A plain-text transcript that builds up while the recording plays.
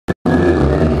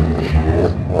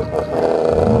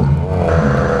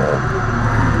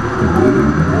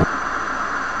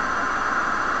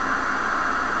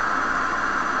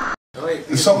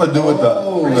something to do with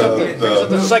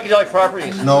the psychedelic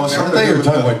properties. No, something I thought you were with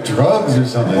talking about drugs or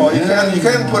something. Well, you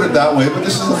can't put it that way, but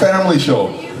this is a family show.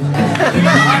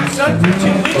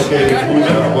 Okay,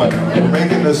 we're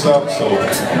making this up, so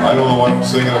I don't know what I'm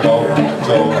singing about,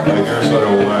 so I guess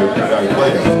I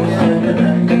play it.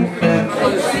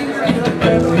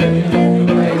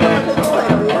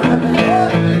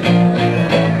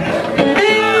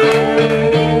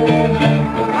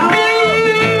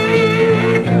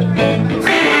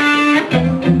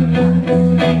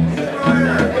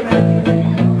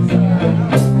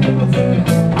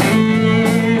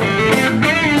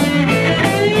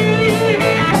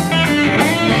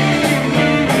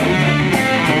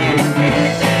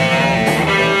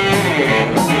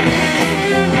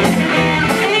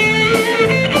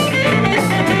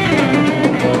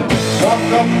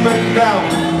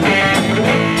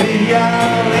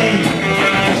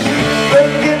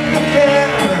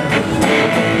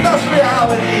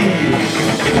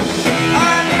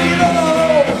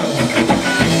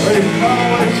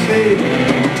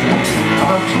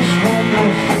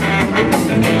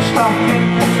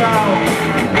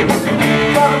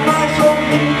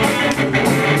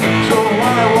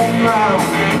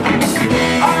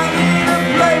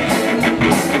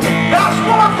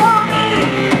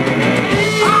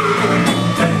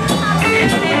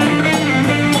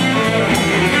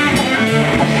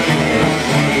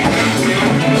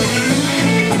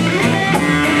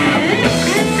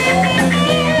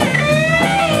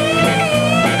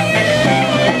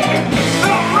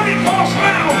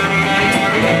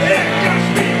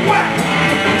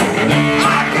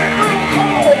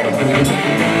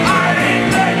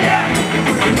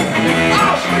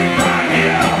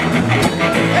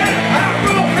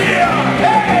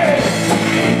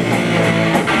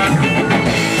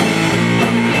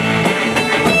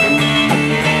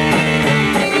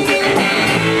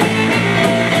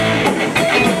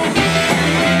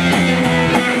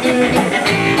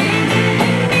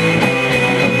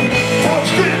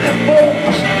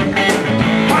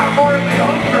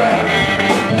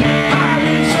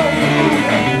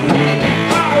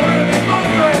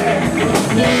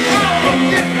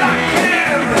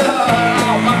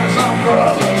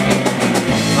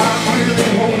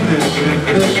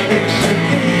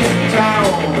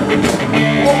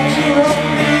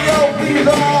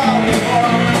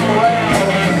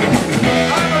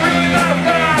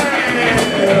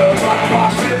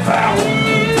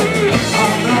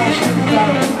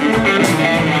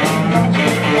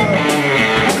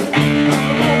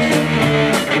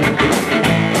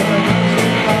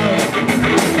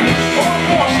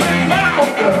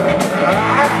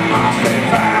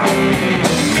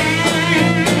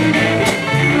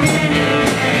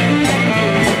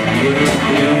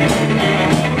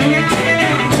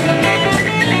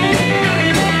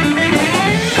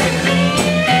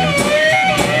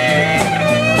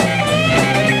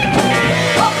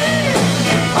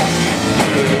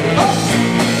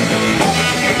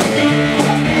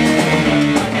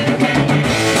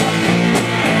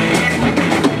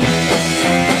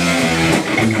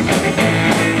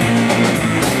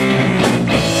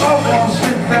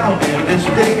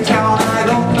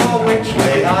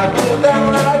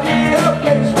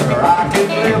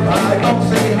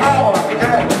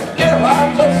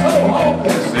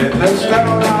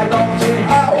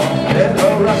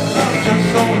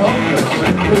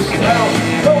 This town